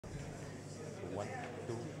1,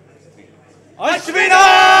 2, 3. அஸ்வினா!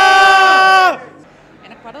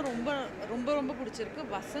 எனக்கு படம் ரொம்ப ரொம்ப ரொம்ப பிடிச்சிருக்கு.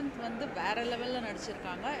 வசந்த் வந்து வேற லெவலில்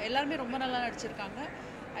நடிச்சிருக்காங்க. எல்லாருமே ரொம்ப நல்லா நடிச்சிருக்காங்க.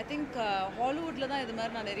 ஐ திங்க் ஹாலிவுட்டில் தான் இது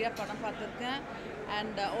மாதிரி நான் நிறையா படம் பார்த்துருக்கேன்.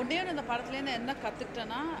 அண்ட் ஒன்றே ஒன்று இந்த படத்துலேருந்து என்ன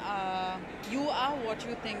கற்றுக்கிட்டேன்னா, you are what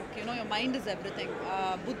you think, you know your mind is every thing.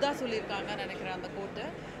 Buddha சொல்லியிருக்காங்கன்னு நினைக்கிறேன் அந்த கோட்டு.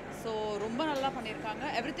 ஸோ ரொம்ப நல்லா பண்ணியிருக்காங்க.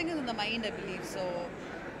 எவ்ரி திங் இஸ் இந்த mind, I believe. So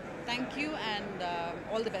thank you and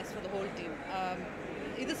all the best for the whole team.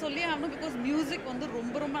 இது சொல்லி ஆகணும், பிகாஸ் மியூசிக் வந்து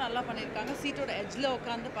ரொம்ப ரொம்ப நல்லா பண்ணியிருக்காங்க. சீட்டோட எட்ஜில்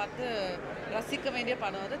உட்காந்து பார்த்து ரசிக்க வேண்டிய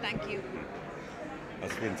படம் அது. தேங்க்யூ.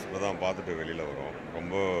 அஸ்வின்ஸ் இப்போ தான் பார்த்துட்டு வெளியில் வரோம்.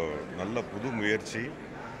 ரொம்ப நல்ல புது முயற்சி.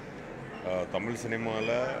 தமிழ்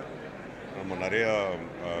சினிமாவில் நம்ம நிறையா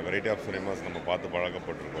வெரைட்டி ஆஃப் சினிமாஸ் நம்ம பார்த்து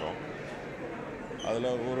பழக்கப்பட்டிருக்கிறோம். அதில்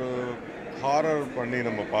ஒரு ஹாரர் பண்ணி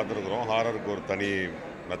நம்ம பார்த்துருக்குறோம். ஹாரருக்கு ஒரு தனி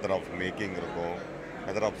மெத்தட் ஆஃப் மேக்கிங் இருக்கும்,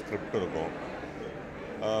 மெத்தட் ஆஃப் ஸ்கிரிப்ட் இருக்கும்.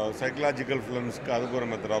 சைக்கலாஜிக்கல் ஃபிலிம்ஸ்க்கு அதுக்கு ஒரு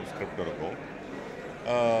மெத்தட் ஆஃப் ஸ்கிரிப்ட் இருக்கும்.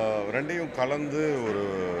 ரெண்டையும் கலந்து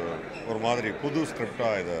ஒரு மாதிரி புது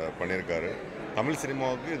ஸ்கிரிப்டாக இதை பண்ணியிருக்காரு. தமிழ்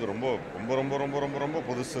சினிமாவுக்கு இது ரொம்ப ரொம்ப ரொம்ப ரொம்ப ரொம்ப ரொம்ப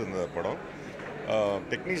புதுசு இந்த படம்.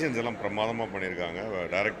 டெக்னீஷியன்ஸ் எல்லாம் பிரமாதமாக பண்ணியிருக்காங்க.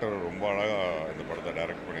 டைரக்டர் ரொம்ப அழகாக இந்த படத்தை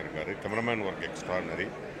டைரக்ட் பண்ணியிருக்காரு. Cameraman work extraordinary,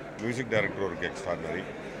 music director work extraordinary.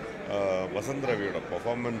 Vasanth ரவியோட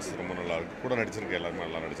performance ரொம்ப நல்லா இருக்குது. கூட நடிச்சிருக்க எல்லாருமே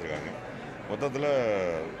நல்லா நடிச்சிருக்காங்க. மொத்தத்தில்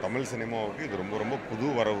தமிழ் சினிமாவுக்கு இது ரொம்ப ரொம்ப புது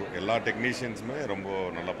வரவு. எல்லா டெக்னீஷியன்ஸுமே ரொம்ப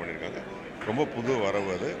நல்லா பண்ணியிருக்காங்க. ரொம்ப புது வரவு.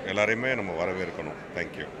 அது எல்லாரையுமே நம்ம வரவேற்கணும்.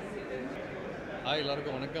 தேங்க்யூ.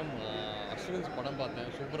 எல்லாருக்கும் வணக்கம். அஸ்வின்ஸ் படம் பார்த்தேன்,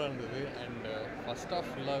 சூப்பராக இருந்தது. அண்ட் ஃபஸ்ட் ஆஃப்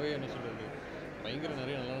ஃபுல்லாகவே என்ன சொல்கிறது, பயங்கர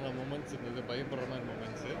நிறைய நல்ல நல்ல மூமெண்ட்ஸ் இருந்தது, பயப்படுற மாதிரி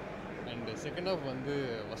மூமெண்ட்ஸு. அண்டு செகண்ட் ஆஃப் வந்து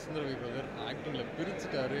வசந்த் ரவி பிரதர் ஆக்டிங்கில்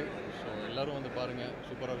பிரிச்சுட்டாரு. ஸோ எல்லோரும் வந்து பாருங்கள்,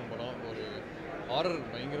 சூப்பராக இருக்கும் படம். ஒரு ஹாரர்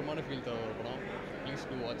பயங்கரமான ஃபீல் தர ஒரு படம். Please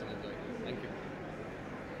do watch and enjoy. Thank you.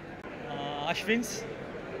 Aswins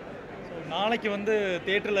so நாளைக்கு வந்து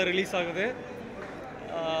தியேட்டரில் ரிலீஸ் ஆகுது.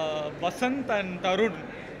 வசந்த் அண்ட் தருண்,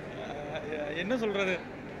 என்ன சொல்கிறது,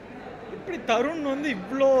 இப்படி தருண் வந்து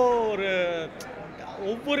இவ்வளோ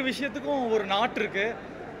ஒவ்வொரு விஷயத்துக்கும் ஒரு நாட் இருக்குது.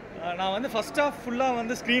 நான் வந்து ஃபஸ்ட் ஹாஃப் ஃபுல்லாக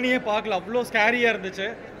வந்து ஸ்க்ரீனையே பார்க்கல, அவ்வளோ ஸ்கேரியாக இருந்துச்சு.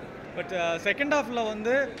 பட் செகண்ட் ஹாஃபில்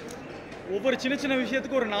வந்து ஒவ்வொரு சின்ன சின்ன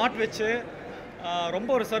விஷயத்துக்கும் ஒரு நாட் வச்சு ரொம்ப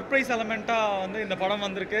ஒரு சர்ப்ரைஸ் எலமெண்ட்டாக வந்து இந்த படம்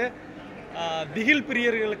வந்திருக்கு. திகில்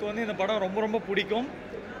பிரியர்களுக்கு வந்து இந்த படம் ரொம்ப ரொம்ப பிடிக்கும்.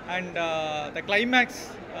 அண்ட் த கிளைமேக்ஸ்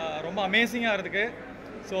ரொம்ப அமேசிங்காக இருக்குது.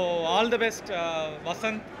 So all the best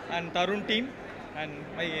Vasanth and Tarun team and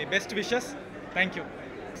my best wishes. Thank you.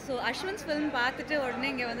 So Aswins film பார்த்துட்டு உடனே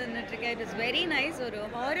இங்கே வந்து நின்றுட்டுருக்கேன். It is very nice. ஒரு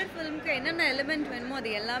ஹாரர் ஃபிலிமுக்கு என்னென்ன எலிமெண்ட் வேணுமோ அது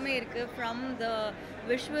எல்லாமே இருக்குது. From the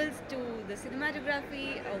visuals to the cinematography,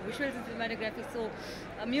 visuals and cinematography. So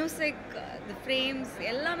music, the frames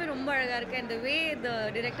எல்லாமே ரொம்ப அழகாக இருக்குது. And the way the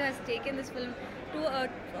director has taken this film to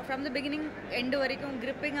from the beginning end வரைக்கும்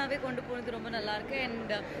கிரிப்பிங்காகவே கொண்டு போனது ரொம்ப நல்லாயிருக்கு.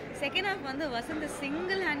 அண்ட் செகண்ட் ஹாஃப் வந்து Vasanth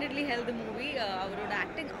single handedly health movie. அவரோட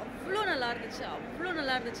ஆக்டிங் அவ்வளோ நல்லா இருந்துச்சு, அவ்வளோ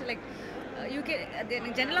நல்லா இருந்துச்சு. லைக் யூகே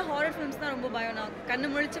எனக்கு ஜென்ரலாக ஹாரர் ஃபிலிம்ஸ் தான் ரொம்ப பயம். நான் கண்ணு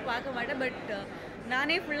முழிச்சு பார்க்க மாட்டேன். பட்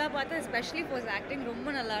நானே ஃபுல்லாக பார்த்தேன். எஸ்பெஷலி ஃபார் ஆக்டிங் ரொம்ப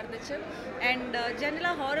நல்லா இருந்துச்சு. அண்ட்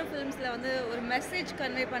ஜென்ரலாக ஹாரர் ஃபிலிம்ஸில் வந்து ஒரு மெசேஜ்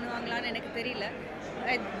கன்வே பண்ணுவாங்களான்னு எனக்கு தெரியல.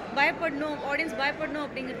 பயப்படணும், ஆடியன்ஸ் பயப்படணும்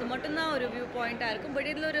அப்படிங்கிறது மட்டும்தான் ஒரு வியூ பாயிண்ட்டாக இருக்கும். பட்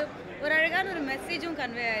இதில் ஒரு அழகான ஒரு மெசேஜும்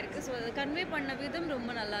கன்வே ஆகிருக்கு. ஸோ அதை கன்வே பண்ண விதம்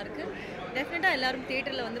ரொம்ப நல்லாயிருக்கு. டெஃபினட்டாக எல்லோரும்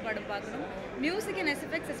தியேட்டரில் வந்து படம் பார்க்கணும். மியூசிக் அண்ட்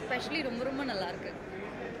எஃபெக்ட்ஸ் எஸ்பெஷலி ரொம்ப ரொம்ப நல்லாயிருக்கு.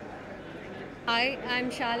 Hi, I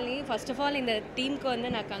am Shalini. First of all இந்த டீமுக்கு வந்து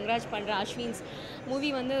நான் கங்க்ராட் பண்ணுறேன். அஸ்வின்ஸ் மூவி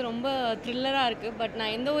வந்து ரொம்ப த்ரில்லராக இருக்குது. பட்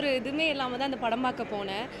நான் எந்த ஒரு இதுவுமே இல்லாமல் தான் அந்த படம் பார்க்க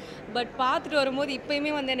போனேன். பட் பார்த்துட்டு வரும்போது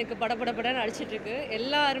இப்போயுமே வந்து எனக்கு படப்படப்படன்னு நடிச்சிட்ருக்கு.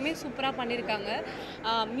 எல்லாருமே சூப்பராக பண்ணியிருக்காங்க.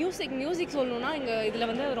 மியூசிக் சொல்லணுன்னா இதில்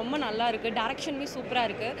வந்து ரொம்ப நல்லா இருக்குது. டேரக்ஷனுமே சூப்பராக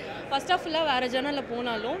இருக்குது. ஃபர்ஸ்ட் ஆஃபில் வேறு ஜேர்னலில்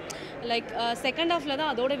போனாலும் லைக் செகண்ட் ஹாஃபில்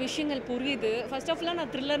தான் அதோட விஷயங்கள் புரியுது. ஃபர்ஸ்ட் ஆஃபில்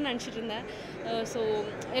நான் த்ரில்லர்னு நினச்சிட்டு இருந்தேன். ஸோ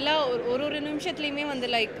எல்லாம் ஒரு நிமிஷத்துலேயுமே வந்து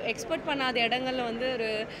லைக் எக்ஸ்பெக்ட் பண்ணாத இடங்களில் வந்து ஒரு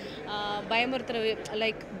பயமுறுத்துகிற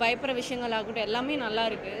லைக் பயப்படுற விஷயங்கள் ஆகட்டும் எல்லாமே நல்லா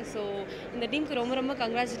இருக்குது. ஸோ இந்த டீமுக்கு ரொம்ப ரொம்ப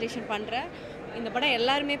கங்க்ராச்சுலேஷன் பண்ணுறேன். இந்த படம்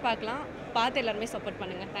எல்லாருமே பார்க்கலாம், பார்த்து எல்லாருமே சப்போர்ட்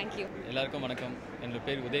பண்ணுங்கள். தேங்க்யூ. எல்லாருக்கும் வணக்கம். என்னோடய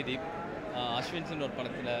பேர் உதய்தீப். அஸ்வின்ஸ்னு ஒரு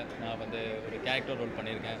படத்தில் நான் வந்து ஒரு கேரக்டர் ரோல்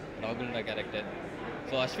பண்ணியிருக்கேன், ராகுல்ன்ற கேரக்டர்.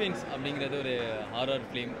 ஸோ அஸ்வின்ஸ் அப்படிங்கிறது ஒரு horror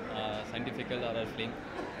film, scientifical horror film,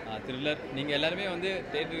 thriller. நீங்கள் எல்லாருமே வந்து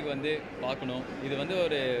தேட்டருக்கு வந்து பார்க்கணும். இது வந்து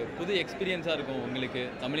ஒரு புது எக்ஸ்பீரியன்ஸாக இருக்கும் உங்களுக்கு.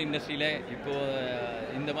 தமிழ் இண்டஸ்ட்ரியில்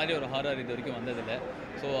இப்போது இந்த மாதிரி ஒரு ஹாரர் இது வரைக்கும் வந்ததில்லை.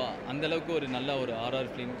 ஸோ அந்தளவுக்கு ஒரு நல்ல ஒரு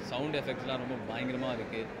ஹாரர் ஃபிலிம். சவுண்ட் எஃபெக்ட்ஸ்லாம் ரொம்ப பயங்கரமாக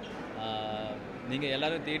இருக்குது. நீங்கள்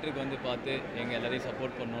எல்லோரும் தியேட்டருக்கு வந்து பார்த்து எங்கள் எல்லோரையும்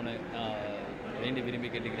சப்போர்ட் பண்ணணுன்னு வேண்டி விரும்பி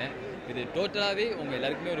கேட்டுக்கிறேன். இது டோட்டலாகவே உங்கள்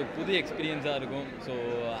எல்லாருக்குமே ஒரு புது எக்ஸ்பீரியன்ஸாக இருக்கும். ஸோ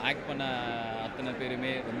ஆக்ட் பண்ண அத்தனை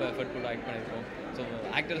பேருமே ரொம்ப எஃபர்ட்ஃபுல்லாக ஆக்ட் பண்ணியிருக்கோம். ஸோ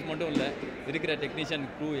ஆக்டர்ஸ் மட்டும் இல்லை, இருக்கிற டெக்னீஷியன்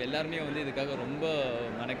க்ரூ எல்லாருமே வந்து இதுக்காக ரொம்ப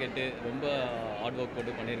மெனக்கெட்டு ரொம்ப ஹார்ட் ஒர்க்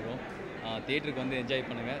போட்டு பண்ணியிருக்கோம். தியேட்டருக்கு வந்து என்ஜாய்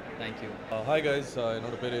பண்ணுங்கள். தேங்க்யூ. ஹாய் கைஸ்,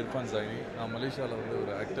 என்னோட பேர் இர்ஃபான் ஜைனி. நான் மலேசியாவில் வந்து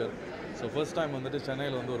ஒரு ஆக்டர். ஸோ ஃபர்ஸ்ட் டைம் வந்துட்டு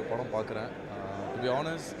சென்னையில் வந்து ஒரு படம் பார்க்குறேன். டு பி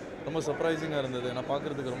ஆனஸ்ட் ரொம்ப சர்ப்ரைசிங்காக இருந்தது. நான்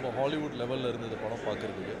பார்க்குறதுக்கு ரொம்ப ஹாலிவுட் லெவலில் இருந்தது படம்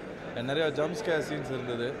பார்க்குறதுக்கு. நிறையா ஜம்ப் ஸ்கேர் சீன்ஸ்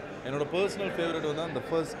இருந்தது. என்னோட பர்சனல் ஃபேவரட் வந்து அந்த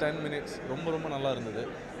ஃபர்ஸ்ட் 10 minutes ரொம்ப நல்லா இருந்தது.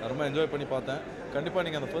 நான் ரொம்ப என்ஜாய் பண்ணி பார்த்தேன். கண்டிப்பாக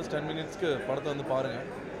நீங்கள் அந்த ஃபர்ஸ்ட் 10 minutesக்கு படத்தை வந்து பாருங்கள்.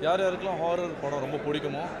 யார் யாருக்கெல்லாம் ஹாரர் படம் ரொம்ப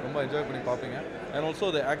பிடிக்குமோ ரொம்ப என்ஜாய் பண்ணி பார்ப்பீங்க. அண்ட் ஆல்சோ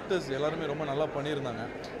த ஆக்டர்ஸ் எல்லாருமே ரொம்ப நல்லா பண்ணியிருந்தாங்க.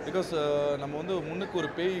 பிகாஸ் நம்ம வந்து முன்னுக்கு ஒரு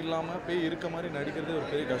பேய் இல்லாமல் பேய் இருக்க மாதிரி நடிக்கிறதே ஒரு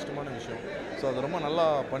பெரிய கஷ்டமான விஷயம். ஸோ அது ரொம்ப நல்லா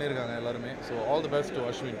பண்ணியிருக்காங்க எல்லாருமே. So all the best to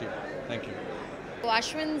Ashwin team. Thank you.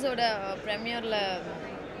 அஸ்வின்ஸோட ப்ரெமியரில்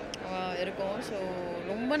இருக்கும். ஸோ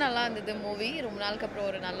ரொம்ப நல்லா இருந்தது மூவி. ரொம்ப நாளுக்கு அப்புறம்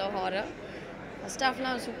ஒரு நல்ல ஹாரர். ஃபஸ்ட்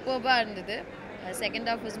ஹாஃப்லாம் சூப்பர்பாக இருந்தது. Second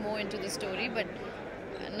half is more in to the story. But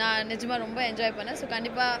நான் நிஜமாக ரொம்ப என்ஜாய் பண்ணேன். ஸோ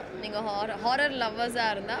கண்டிப்பாக நீங்கள் ஹாரர்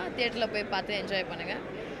லவ்வர்ஸாக இருந்தால் தியேட்டரில் போய் பார்த்து என்ஜாய் பண்ணுங்கள்.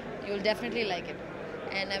 You will definitely like it.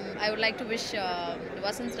 And I would like to wish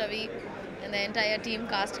Vasanth, Ravi and the entire team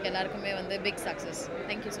cast எல்லாருக்குமே வந்து big success.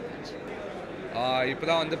 Thank you so much. இப்போ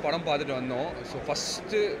தான் வந்து படம் பார்த்துட்டு வந்தோம். ஸோ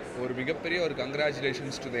ஃபஸ்ட்டு ஒரு மிகப்பெரிய ஒரு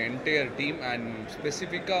congratulations to the entire team and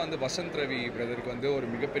ஸ்பெசிஃபிக்காக வந்து வசந்த் ரவி பிரதருக்கு வந்து ஒரு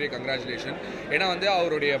மிகப்பெரிய கங்க்ராச்சுலேஷன். ஏன்னா வந்து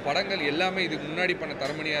அவருடைய படங்கள் எல்லாமே இதுக்கு முன்னாடி பண்ண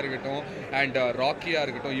தரமணியாக இருக்கட்டும் அண்ட் ராக்கியாக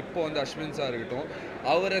இருக்கட்டும், இப்போ வந்து அஸ்வின்ஸாக இருக்கட்டும்,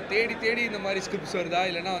 அவரை தேடி இந்த மாதிரி ஸ்கிரிப்ட்ஸ் வருதா,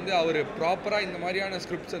 இல்லைனா வந்து அவர் ப்ராப்பராக இந்த மாதிரியான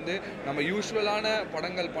ஸ்கிரிப்ட்ஸ் வந்து நம்ம யூஸ்வலான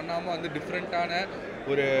படங்கள் பண்ணாமல் வந்து டிஃப்ரெண்ட்டான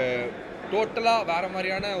ஒரு டோட்டலாக வேறு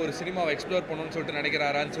மாதிரியான ஒரு சினிமாவை எக்ஸ்ப்ளோர் பண்ணணும்னு சொல்லிட்டு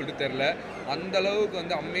நினைக்கிறாரான்னு சொல்லிட்டு தெரில. அந்த அளவுக்கு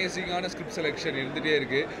வந்து அமேசிங்கான ஸ்கிரிப்ட் செலெக்ஷன் இருந்துகிட்டே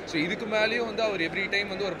இருக்குது. ஸோ இதுக்கு மேலேயும் வந்து அவர் எவ்ரி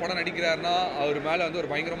டைம் வந்து ஒரு படம் நடிக்கிறாருன்னா அவர் மேலே வந்து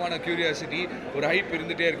ஒரு பயங்கரமான க்யூரியாசிட்டி, ஒரு ஹைப்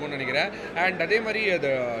இருந்துகிட்டே இருக்கும்னு நினைக்கிறேன். அண்ட் அதே மாதிரி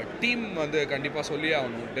அந்த டீம் வந்து கண்டிப்பாக சொல்லியே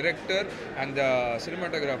ஆகணும். டிரெக்டர் அண்ட்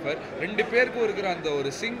சினிமாட்டோகிராஃபர் 2 பேருக்கும் இருக்கிற அந்த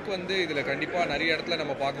ஒரு சிங்க் வந்து இதில் கண்டிப்பாக நிறைய இடத்துல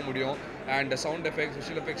நம்ம பார்க்க முடியும். And sound effects,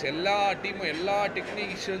 visual effects எல்லா டீமும் எல்லா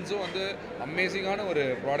டெக்னீஷியன்ஸும் வந்து அமேசிங்கான ஒரு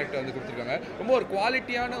ப்ராடக்ட்டை வந்து கொடுத்துருக்காங்க. ரொம்ப ஒரு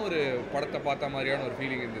குவாலிட்டியான ஒரு படத்தை பார்த்த மாதிரியான ஒரு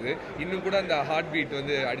ஃபீலிங் இருந்தது. இன்னும் கூட அந்த ஹார்ட் பீட்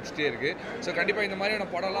வந்து அடிச்சுட்டே இருக்குது. ஸோ கண்டிப்பாக இந்த மாதிரியான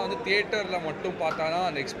படம்லாம் வந்து தியேட்டரில் மட்டும் பார்த்தா தான்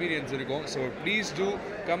அந்த எக்ஸ்பீரியன்ஸ் இருக்கும். So please do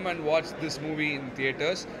come and watch this movie in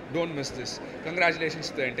theatres. Don't miss this.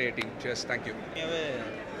 Congratulations to the entire team. Cheers. Thank you.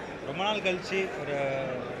 ரொம்ப நாள் கழிச்சு ஒரு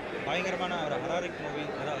பயங்கரமான ஒரு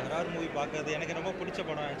ஹரார் மூவி பார்க்கறது எனக்கு ரொம்ப பிடிச்ச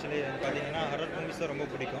படம். ஆக்சுவலி பார்த்தீங்கன்னா ஹரார் மூவிஸ் தான் ரொம்ப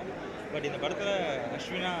பிடிக்கும். பட் இந்த படத்தில்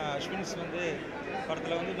அஸ்வின்ஸ் வந்து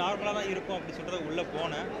படத்தில் வந்து நார்மலாக தான் இருக்கும் அப்படி சொல்கிறது உள்ளே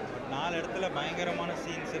போனேன். பட் 4 இடத்துல பயங்கரமான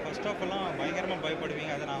சீன்ஸு. ஃபர்ஸ்ட் ஆஃப் எல்லாம் பயங்கரமாக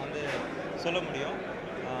பயப்படுவீங்க, அதை நான் வந்து சொல்ல முடியும்.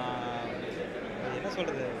 என்ன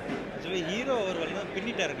சொல்கிறது, ஆக்சுவலி ஹீரோ அவர் வந்து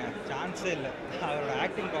பின்னிட்டாருங்க, சான்ஸே இல்லை. அவரோட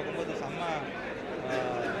ஆக்டிங் பார்க்கும்போது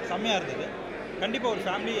செம்மையாக இருந்தது. கண்டிப்பாக ஒரு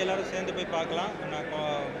ஃபேமிலி எல்லோரும் சேர்ந்து போய் பார்க்கலாம். நான்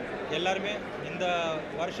எல்லாருமே இந்த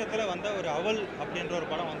வருஷத்தில் வந்த ஒரு அவல் அப்படின்ற ஒரு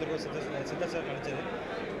படம் வந்திருக்கும், சித்தர் சார் நடித்தது.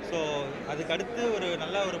 ஸோ அதுக்கடுத்து ஒரு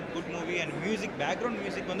நல்ல ஒரு good movie and music, background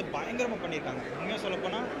music வந்து பயங்கரமாக பண்ணியிருக்காங்க. உண்மையாக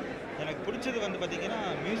சொல்லப்போனால் எனக்கு பிடிச்சது வந்து பார்த்திங்கன்னா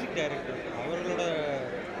மியூசிக் டைரக்டர்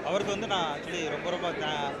அவருக்கு வந்து நான் ஆக்சுவலி ரொம்ப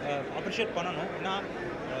அப்ரிஷியேட் பண்ணணும். ஏன்னா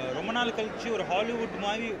ரொம்ப நாள் கழித்து ஒரு ஹாலிவுட்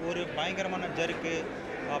மாதிரி ஒரு பயங்கரமான ஜருக்கு,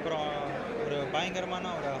 அப்புறம் ஒரு பயங்கரமான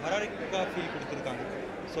ஒரு ஹராரிக்காக ஃபீல் கொடுத்துருக்காங்க.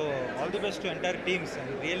 So all the best to entire teams.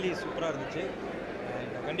 அது ரியலி சூப்பராக இருந்துச்சு.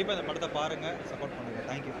 கண்டிப்பாக இந்த படத்தை பாருங்கள், சப்போர்ட் பண்ணுங்கள்.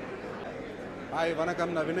 தேங்க்யூ. ஹாய்,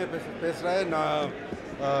 வணக்கம். நான் வினய் பேசுகிறேன். நான்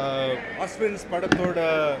அஸ்வின்ஸ் படத்தோட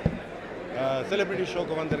செலிபிரிட்டி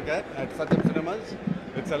ஷோக்கு வந்திருக்கேன் at Sathyam cinemas.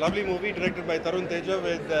 It's a lovely movie directed by Tarun, Teja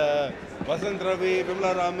with Vasanth, Ravi, Vimala,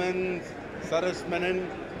 Raman, Saras Menon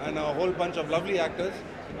and a whole bunch of lovely actors.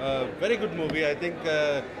 Very good movie. I think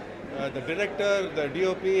the director, the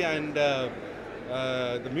DOP and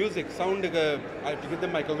the music, sound, I have to give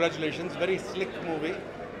them my congratulations. Very slick movie.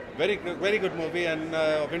 Very good movie and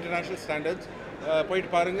of international standards. Poit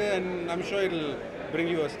parunga and I'm sure it'll bring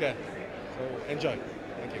you a scare. So enjoy.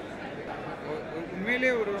 Thank you. உண்மையிலே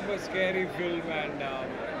ஒரு ரொம்ப scary film and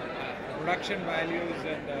production values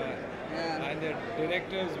and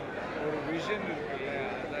directors ஒரு vision இருக்குல்ல,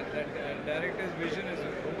 directors vision is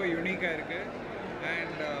ரொம்ப யூனிக்காக இருக்குது.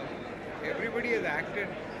 And everybody has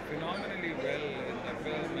acted phenomenally well in the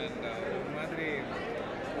film. And ஒரு மாதிரி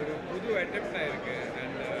ஒரு புது அட்டெம்ப்டாக இருக்குது.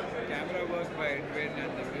 And camera work by Edwin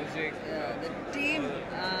and the music, the team,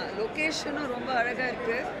 லொக்கேஷனும் ரொம்ப அழகாக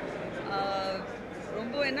இருக்குது.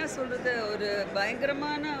 ரொம்ப என்ன சொல்கிறது, ஒரு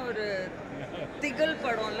பயங்கரமான ஒரு திகழ்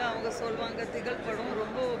படம்ல அவங்க சொல்லுவாங்க, திகழ் படம்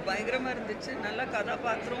ரொம்ப பயங்கரமாக இருந்துச்சு. நல்ல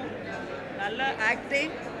கதாபாத்திரம், நல்ல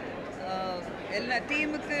ஆக்டிங், எல்லா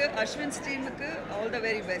டீமுக்கு அஸ்வின்ஸ் டீமுக்கு all the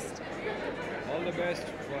very best. All the best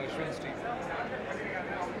for Asvins team.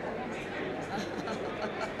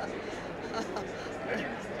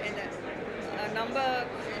 நம்ம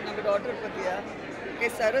டாட்டர் பற்றியா? ஓகே,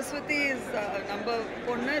 சரஸ்வதி இஸ் நம்ம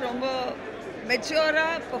பொண்ணு ரொம்ப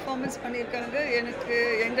மெச்சூராக பர்ஃபார்மன்ஸ் பண்ணியிருக்காங்க.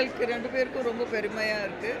 எங்களுக்கு 2 பேருக்கும் ரொம்ப பெருமையாக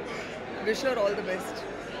இருக்குது. Wish her all the best.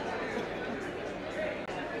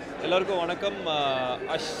 எல்லாருக்கும் வணக்கம்.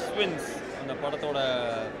 அஸ்வின்ஸ் அந்த படத்தோட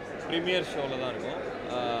ப்ரீமியர் ஷோவில் தான் இருக்கும்.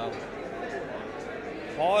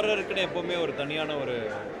 ஹாரருக்குன்னு எப்போவுமே ஒரு தனியான ஒரு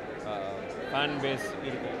ஃபேன் பேஸ்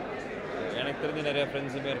இருக்கும். எனக்கு தெரிஞ்ச நிறைய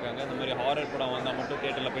ஃப்ரெண்ட்ஸுமே இருக்காங்க. இந்த மாதிரி ஹாரர் படம் வந்தால் மட்டும்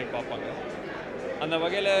தியேட்டரில் போய் பார்ப்பாங்க. அந்த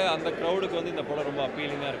வகையில் அந்த க்ரௌடுக்கு வந்து இந்த படம் ரொம்ப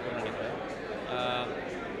அப்பீலிங்காக இருக்கும்னு நினைக்கிறேன்.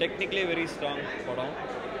 டெக்னிக்கலி வெரி ஸ்ட்ராங் படம்.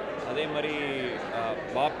 அதே மாதிரி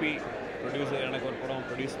பாப்பி ப்ரொடியூசர் எனக்கு ஒரு படம்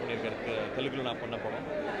ப்ரொடியூஸ் பண்ணியிருக்கிறது தெலுங்குல நான் பண்ண படம்.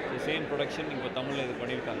 ஸோ சேம் ப்ரொடக்ஷன் இப்போ தமிழில் இது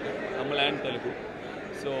பண்ணியிருக்காங்க, தமிழ் அண்ட் தெலுங்கு.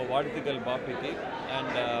 ஸோ வாழ்த்துக்கள் பாப்பிக்கு.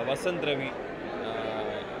 And Vasanth Ravi,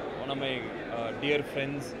 one of my dear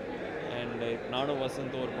friends. And நானும்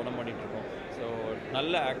வசந்த் ஒரு படம் பண்ணிகிட்ருக்கோம். ஸோ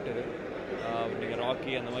நல்ல ஆக்டரு. நீங்கள்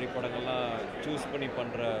ராக்கி அந்த மாதிரி படங்கள்லாம் சூஸ் பண்ணி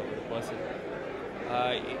பண்ணுற ஒரு பர்சன்.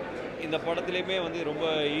 இந்த படத்துலேயுமே வந்து ரொம்ப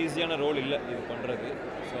ஈஸியான ரோல் இல்லை இது பண்ணுறது.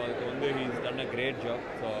 ஸோ அதுக்கு வந்து he's done a great job.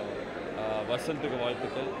 So வசந்துக்கு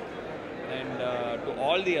வாழ்த்துக்கள். And to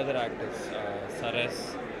all the other actors, Saras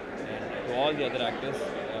and to all the other actors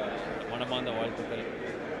மனமார்ந்த வாழ்த்துக்கள்.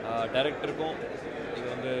 டைரக்டருக்கும் இது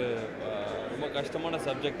வந்து ரொம்ப கஷ்டமான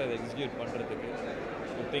சப்ஜெக்ட் அதை எக்ஸிக்யூட் பண்ணுறதுக்கு,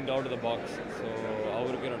 think out the box. So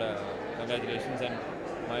அவருக்கு என்னோட congratulations and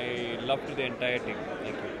my love to the entire team.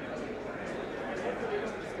 Thank you.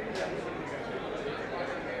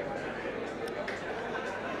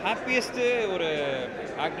 ஹாப்பியஸ்ட்டு ஒரு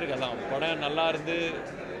ஆக்டருக்கு அதான், படம் நல்லா இருந்து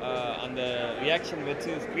அந்த ரியாக்ஷன்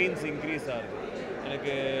வச்சு ஸ்க்ரீன்ஸ் இன்க்ரீஸ் ஆகுது.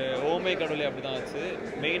 எனக்கு ஓமை கடவுளே அப்படி தான் ஆச்சு.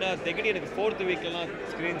 மெயினாக தெகடி எனக்கு 4th வீக்லலாம்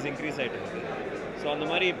ஸ்க்ரீன்ஸ் இன்க்ரீஸ் ஆகிட்டு இருக்குது. ஸோ அந்த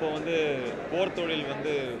மாதிரி இப்போ வந்து போர் தொழில்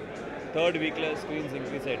வந்து 3rd வீக்கில் ஸ்க்ரீன்ஸ்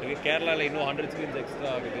இன்க்ரீஸ் ஆகிட்டு இருக்குது. கேரளாவில் இன்னும் 100 ஸ்க்ரீன்ஸ் எக்ஸ்ட்ரா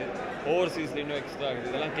ஆகுது, ஓவர்சீஸில் இன்னும் எக்ஸ்ட்ரா ஆகுது.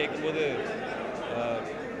 இதெல்லாம் கேட்கும்போது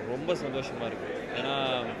ரொம்ப சந்தோஷமாக இருக்குது. ஏன்னா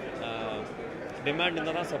டிமாண்ட்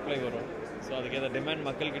இருந்தால் தான் சப்ளை வரும். ஸோ அதுக்கு ஏதாவது டிமாண்ட்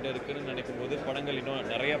மக்கள்கிட்ட இருக்குதுன்னு நினைக்கும் போது படங்கள் இன்னும்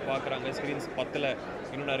நிறையா பார்க்குறாங்க, ஸ்க்ரீன்ஸ் 10ல்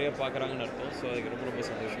இன்னும் நிறையா பார்க்குறாங்கன்னு அர்த்தம். ஸோ அதுக்கு ரொம்ப ரொம்ப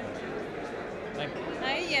சந்தோஷமாக இருக்குது.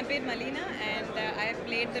 Hi, I'm Malina and I have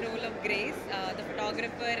played the role of Grace, the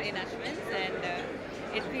photographer in Asvins, and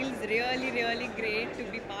it feels really, really great to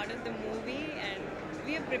be part of the movie, and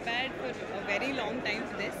we have prepared for a very long time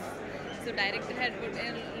for this. So director had put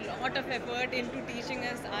in a lot of effort into teaching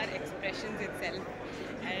us our expressions itself,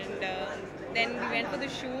 and then we went for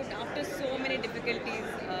the shoot after so many difficulties.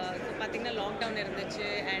 So pathina lockdown irundhuchu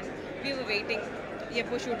and we were waiting.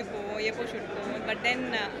 எப்போ ஷூட்டுக்கு போவோம். But then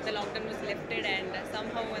the lockdown was lifted and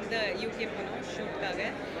somehow வந்து UK போனோம் ஷூட்டுக்காக.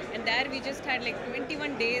 And there we just had like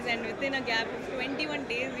 21 days and within a gap of 21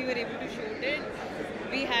 days we were able to shoot it.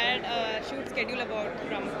 We had a shoot schedule about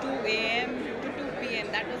from 2 a.m. to 2 p.m.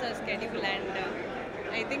 That was our schedule and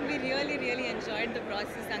I think we really, really enjoyed the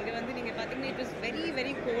process. அங்கே வந்து நீங்கள் பார்த்தீங்கன்னா it was very,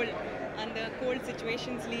 very cold. அந்த cold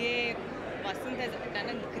situationsலேயே Vasanth has done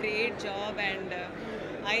a great job and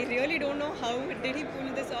I really don't know how did he pull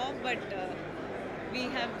this off, but we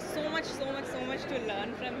have so much to learn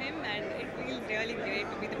from him and it feels really great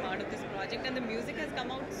to be the part of this project, and the music has come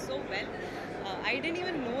out so well. I didn't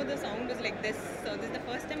even know the sound was like this, so this is the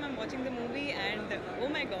first time I'm watching the movie and oh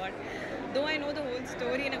my god, though I know the whole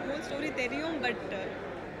story and a whole story theriyum, but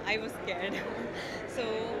I was scared. So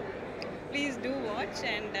please do watch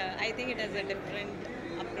and I think it has a different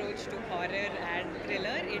approach to horror and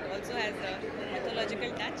thriller. It also has a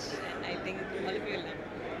mythological touch and I think all of you will love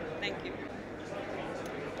it. Thank you.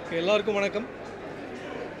 எல்லாருக்கும் வணக்கம்.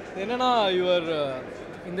 என்னன்னா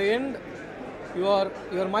in the end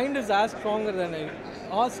your mind is as stronger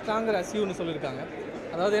as youன்னு சொல்லியிருக்காங்க.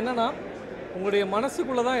 அதாவது என்னன்னா உங்களுடைய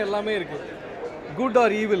மனசுக்குள்ளே தான் எல்லாமே இருக்குது. குட்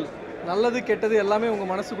ஆர் ஈவில், நல்லது கெட்டது எல்லாமே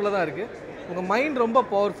உங்கள் மனசுக்குள்ளே தான் இருக்குது. உங்கள் மைண்ட் ரொம்ப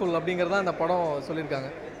பவர்ஃபுல் அப்படிங்கிறதான் இந்த படம் சொல்லியிருக்காங்க.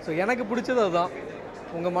 ஸோ எனக்கு பிடிச்சது அதுதான்.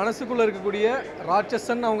 உங்கள் மனசுக்குள்ளே இருக்கக்கூடிய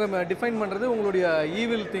ராட்சசன் அவங்க டிஃபைன் பண்ணுறது உங்களுடைய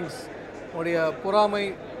ஈவில் திங்ஸ், உங்களுடைய பொறாமை,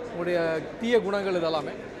 உங்களுடைய தீய குணங்கள்,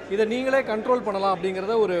 இதெல்லாமே இதை நீங்களே கண்ட்ரோல் பண்ணலாம்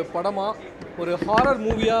அப்படிங்கிறத ஒரு படமாக, ஒரு ஹாரர்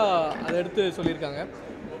மூவியாக அதை எடுத்து சொல்லியிருக்காங்க.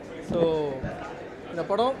 ஸோ இந்த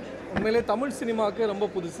படம் உண்மையிலே தமிழ் சினிமாவுக்கு ரொம்ப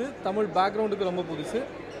புதுசு, தமிழ் பேக்ரவுண்டுக்கு ரொம்ப புதுசு.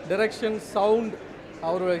 டைரக்ஷன், சவுண்ட்,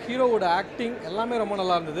 அவரோட ஹீரோவோட ஆக்டிங் எல்லாமே ரொம்ப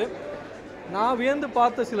நல்லா இருந்தது. நான் வியந்து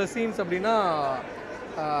பார்த்த சில சீன்ஸ் அப்படின்னா,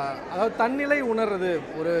 அதாவது தன்னிலை உணர்றது.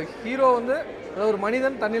 ஒரு ஹீரோ வந்து, அதாவது ஒரு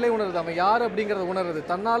மனிதன் தன்னிலை உணர்றது, அவன் யார் அப்படிங்கிறத உணர்றது,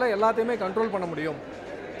 தன்னால் எல்லாத்தையுமே கண்ட்ரோல் பண்ண முடியும்,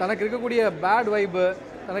 தனக்கு இருக்கக்கூடிய பேட் வைப்பு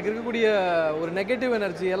தனக்கு இருக்கக்கூடிய ஒரு நெகட்டிவ்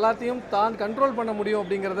எனர்ஜி எல்லாத்தையும் தான் கண்ட்ரோல் பண்ண முடியும்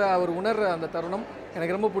அப்படிங்கிறத அவர் உணர்கிற அந்த தருணம்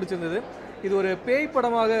எனக்கு ரொம்ப பிடிச்சிருந்தது. இது ஒரு பேய்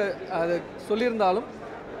படமாக அது சொல்லியிருந்தாலும்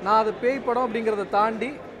நான் அது பேய் படம் அப்படிங்கிறத தாண்டி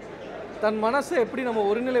தன் மனசை எப்படி நம்ம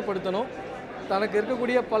ஒருநிலைப்படுத்தணும், தனக்கு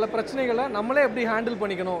இருக்கக்கூடிய பல பிரச்சனைகளை நம்மளே எப்படி ஹேண்டில்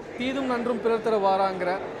பண்ணிக்கணும், தீதும் நன்றும் பிறர் தர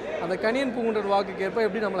வாராங்கிற அந்த கணியன் பூங்குன்றன் வாக்குக்கு ஏற்ப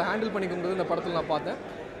எப்படி நம்மளை ஹேண்டில் பண்ணிக்கணுங்கிறது இந்த படத்தில் நான் பார்த்தேன்.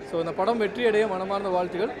 ஸோ இந்த படம் வெற்றியடைய மனமார்ந்த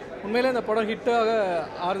வாழ்த்துக்கள். உண்மையிலே இந்த படம் ஹிட்டாக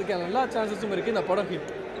ஆகிறதுக்கான எல்லா சான்சஸும் இருக்குது. இந்த படம் ஹிட்.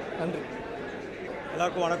 நன்றி.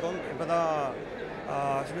 எல்லாருக்கும் வணக்கம். இப்போ தான்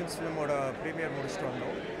அஸ்வின்ஸ் ஃபிலிமோட ப்ரீமியர் முடிச்சுட்டு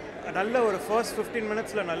வந்தோம். நல்ல ஒரு ஃபர்ஸ்ட் 15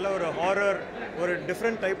 மினிட்ஸில் நல்ல ஒரு ஹாரர், ஒரு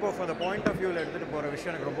டிஃப்ரெண்ட் டைப் ஆஃப் அந்த பாயிண்ட் ஆஃப் வியூவில் எடுத்துகிட்டு போகிற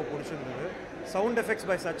விஷயம் எனக்கு ரொம்ப பிடிச்சிருந்தது. Sound effects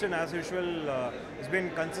by Sachin as usual is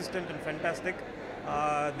been consistent and fantastic.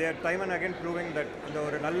 Their time and again proving that அந்த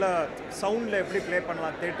ஒரு நல்ல சவுண்டில் எப்படி ப்ளே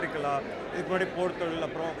பண்ணலாம் தேட்ரிக்கலாக. இதுக்கு முன்னாடி போர்த்தொழில்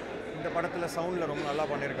அப்புறம் இந்த படத்தில் சவுண்டில் ரொம்ப நல்லா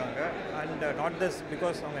பண்ணியிருக்காங்க. அண்ட் நாட் திஸ்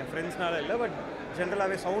பிகாஸ் அவங்க என் ஃப்ரெண்ட்ஸ்னால இல்லை, பட்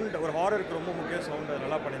ஜென்ரலாகவே சவுண்ட் ஒரு ஹாரருக்கு ரொம்ப முக்கியம். சவுண்ட்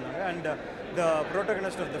நல்லா பண்ணியிருந்தாங்க. And the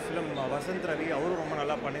protagonist of the film Vasanth Ravi அவரும் ரொம்ப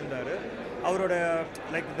நல்லா பண்ணியிருந்தார். அவரோட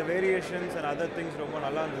like the variations and other things ரொம்ப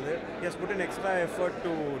நல்லா இருந்தது. He has put in extra effort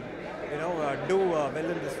to do well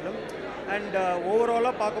in this film. And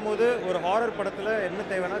ஓவராலாக பார்க்கும்போது ஒரு ஹாரர் படத்தில் என்ன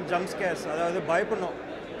தேவைன்னா ஜம்ப் ஸ்கேர்ஸ், அதாவது பயப்படணும்,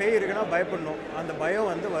 பேய் இருக்குன்னா பயப்படணும், அந்த பயம்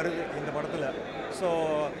வந்து வருது இந்த படத்தில். ஸோ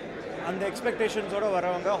அந்த எக்ஸ்பெக்டேஷன்ஸோடு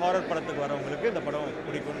வரவங்க ஹாரர் படத்துக்கு வரவங்களுக்கு இந்த படம்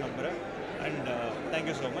பிடிக்கும்னு நம்புகிறேன். And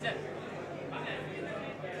thank you so much.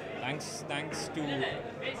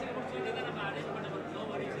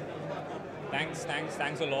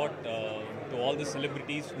 Thanks a lot to all the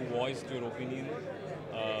celebrities who voiced your opinion.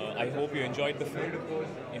 I hope you enjoyed the film.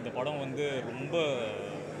 இந்த படம் வந்து ரொம்ப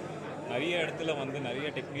நிறைய இடத்துல வந்து நிறைய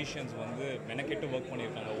டெக்னீஷியன்ஸ் வந்து மெனக்கெட்டு ஒர்க்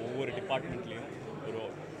பண்ணியிருக்காங்க. ஒவ்வொரு டிபார்ட்மெண்ட்லேயும் ஒரு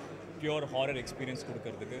பியூர் ஹாரர் எக்ஸ்பீரியன்ஸ்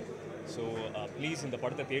கொடுக்கறதுக்கு. ஸோ ப்ளீஸ் இந்த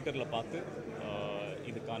படத்தை தியேட்டரில் பார்த்து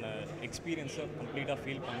இதுக்கான எக்ஸ்பீரியன்ஸை கம்ப்ளீட்டாக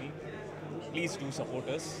ஃபீல் பண்ணி ப்ளீஸ் டூ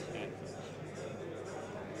சப்போர்ட்டர்ஸ்.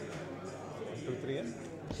 1 2 3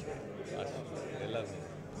 எல்லாரும்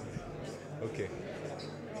ஓகே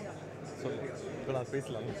சொல்லு. இப்போ நான்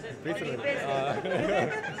பேசலாம் பேசுகிறேன்.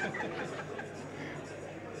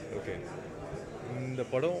 ஓகே, இந்த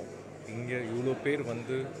படம் இங்கே இவ்வளோ பேர்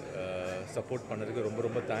வந்து சப்போர்ட் பண்ணதுக்கு ரொம்ப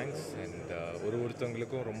ரொம்ப தேங்க்ஸ். அண்ட்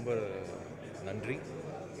ஒருத்தவங்களுக்கும் ரொம்ப நன்றி.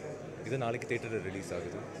 இது நாளைக்கு தேட்டரில் ரிலீஸ்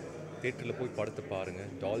ஆகுது. தேட்டரில் போய் படத்தை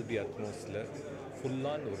பாருங்கள். டால்பி அட்மாஸில்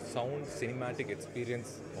ஃபுல்லான ஒரு சவுண்ட் சினிமேட்டிக்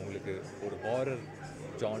எக்ஸ்பீரியன்ஸ் உங்களுக்கு ஒரு ஹாரர்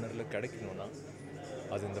ஜானரில் கிடைக்கணுன்னா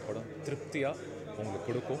அது இந்த படம் திருப்தியாக உங்களுக்கு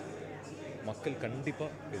கொடுக்கும். மக்கள்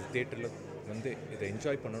கண்டிப்பாக இது தேட்டரில் வந்து இதை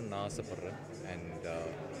என்ஜாய் பண்ணணும்னு நான் ஆசைப்பட்றேன். And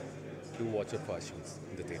two watch out for Aswins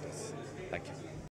in the theatres. Thank you.